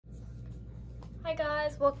Hi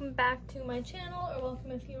guys, welcome back to my channel, or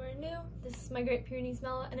welcome if you are new. This is my Great Pyrenees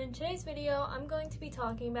Mela, and in today's video I'm going to be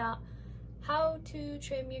talking about how to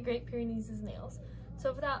trim your Great Pyrenees' nails.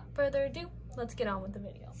 So without further ado, let's get on with the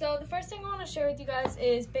video. So the first thing I want to share with you guys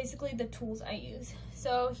is basically the tools I use.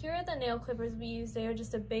 So here are the nail clippers we use. They are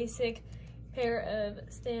just a basic pair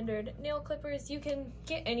of standard nail clippers. You can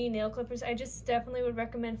get any nail clippers. I just definitely would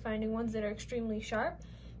recommend finding ones that are extremely sharp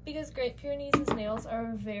because Great Pyrenees' nails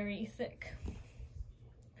are very thick.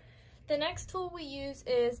 The next tool we use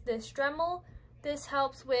is this Dremel. This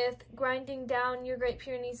helps with grinding down your Great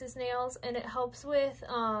Pyrenees' nails, and it helps with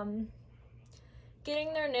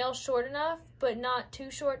getting their nails short enough, but not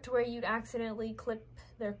too short to where you'd accidentally clip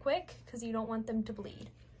their quick, because you don't want them to bleed.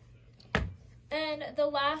 And the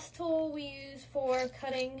last tool we use for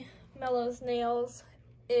cutting Melo's nails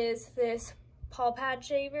is this paw pad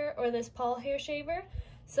shaver, or this paw hair shaver.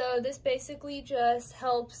 So this basically just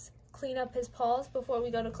helps clean up his paws before we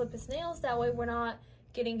go to clip his nails. That way we're not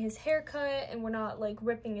getting his hair cut and we're not like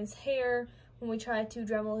ripping his hair when we try to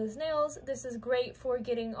Dremel his nails. This is great for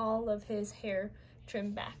getting all of his hair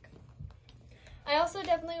trimmed back. I also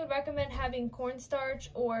definitely would recommend having cornstarch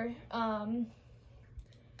or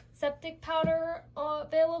septic powder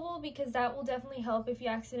available, because that will definitely help if you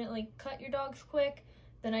accidentally cut your dogs quick.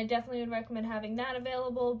 Then I definitely would recommend having that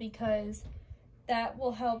available, because that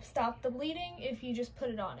will help stop the bleeding if you just put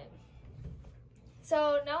it on it.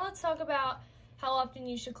 So now let's talk about how often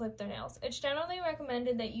you should clip their nails. It's generally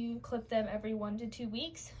recommended that you clip them every 1 to 2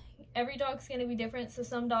 weeks. Every dog's going to be different, so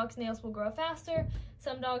some dogs' nails will grow faster,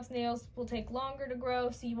 some dogs' nails will take longer to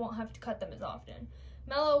grow, so you won't have to cut them as often.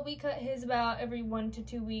 Melo, we cut his about every 1 to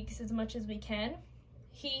 2 weeks as much as we can.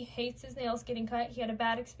 He hates his nails getting cut. He had a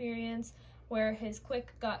bad experience where his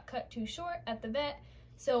quick got cut too short at the vet.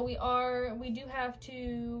 So we do have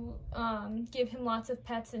to give him lots of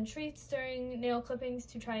pets and treats during nail clippings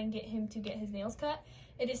to try and get him to get his nails cut.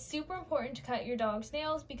 It is super important to cut your dog's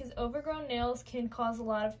nails, because overgrown nails can cause a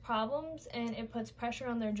lot of problems and it puts pressure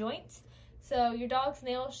on their joints. So your dog's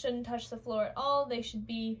nails shouldn't touch the floor at all. They should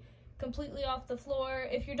be completely off the floor.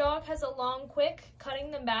 If your dog has a long quick,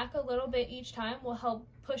 cutting them back a little bit each time will help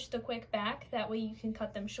push the quick back. That way you can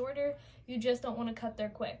cut them shorter. You just don't want to cut their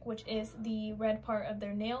quick, which is the red part of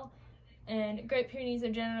their nail. And Great Pyrenees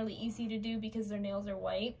are generally easy to do because their nails are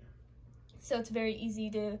white. So it's very easy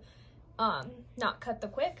to not cut the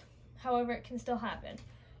quick. However, it can still happen.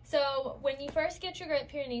 So when you first get your Great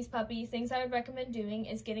Pyrenees puppy, things I would recommend doing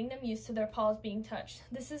is getting them used to their paws being touched.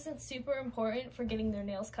 This isn't super important for getting their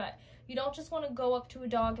nails cut. You don't just want to go up to a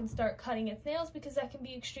dog and start cutting its nails, because that can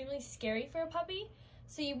be extremely scary for a puppy.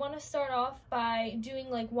 So you want to start off by doing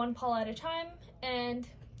like one paw at a time and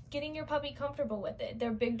getting your puppy comfortable with it.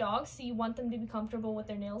 They're big dogs, so you want them to be comfortable with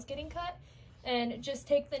their nails getting cut. And just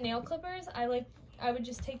take the nail clippers. I would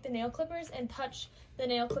just take the nail clippers and touch the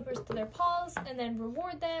nail clippers to their paws, and then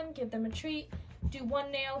reward them, give them a treat. Do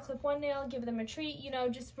one nail, clip one nail, give them a treat. You know,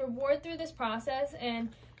 just reward through this process. And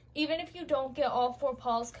even if you don't get all 4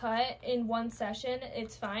 paws cut in one session,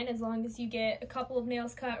 it's fine, as long as you get a couple of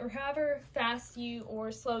nails cut, or however fast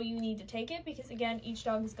or slow you need to take it, because again, each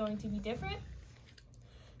dog is going to be different.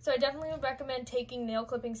 So I definitely would recommend taking nail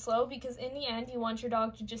clipping slow, because in the end, you want your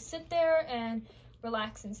dog to just sit there and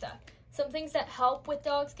relax and stuff. Some things that help with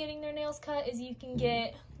dogs getting their nails cut is you can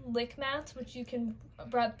get lick mats, which you can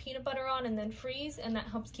rub peanut butter on and then freeze, and that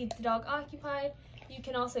helps keep the dog occupied. You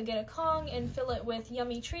can also get a Kong and fill it with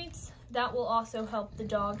yummy treats. That will also help the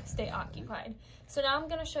dog stay occupied. So now I'm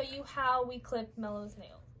going to show you how we clip Melo's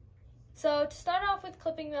nails. So to start off with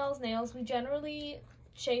clipping Melo's nails, we generally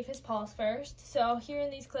shave his paws first. So here in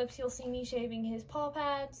these clips, you'll see me shaving his paw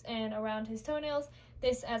pads and around his toenails.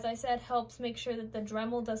 This, as I said, helps make sure that the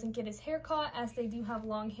Dremel doesn't get his hair caught, as they do have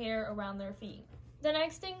long hair around their feet. The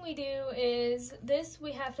next thing we do is this.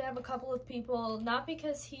 We have to have a couple of people, not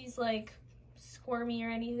because he's like squirmy or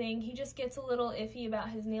anything, he just gets a little iffy about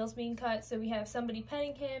his nails being cut, so we have somebody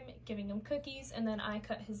petting him, giving him cookies, and then I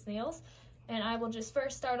cut his nails. And I will just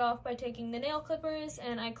first start off by taking the nail clippers,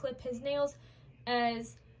 and I clip his nails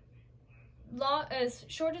as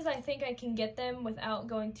short as I think I can get them without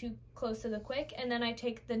going too close to the quick, and then I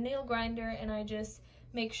take the nail grinder and I just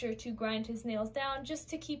make sure to grind his nails down, just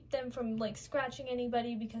to keep them from like scratching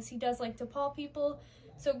anybody, because he does like to paw people.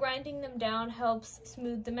 So grinding them down helps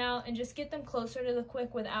smooth them out and just get them closer to the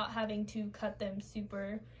quick without having to cut them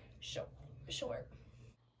super short.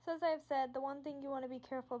 So as I've said, the one thing you want to be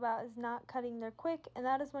careful about is not cutting their quick, and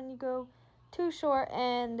that is when you go too short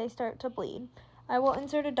and they start to bleed. I will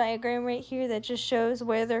insert a diagram right here that just shows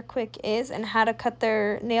where their quick is and how to cut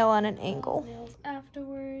their nail on an angle. Nails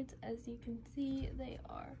afterwards, as you can see, they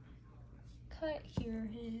are cut. Here are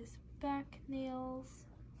his back nails.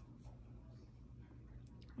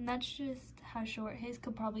 And that's just how short. His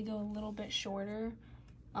could probably go a little bit shorter.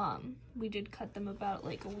 We did cut them about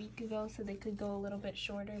like a week ago, so they could go a little bit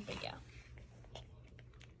shorter, but yeah.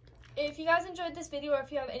 If you guys enjoyed this video, or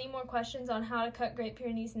if you have any more questions on how to cut Great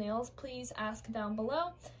Pyrenees nails, please ask down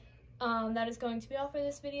below. That is going to be all for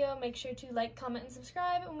this video. Make sure to like, comment, and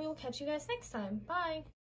subscribe, and we will catch you guys next time. Bye!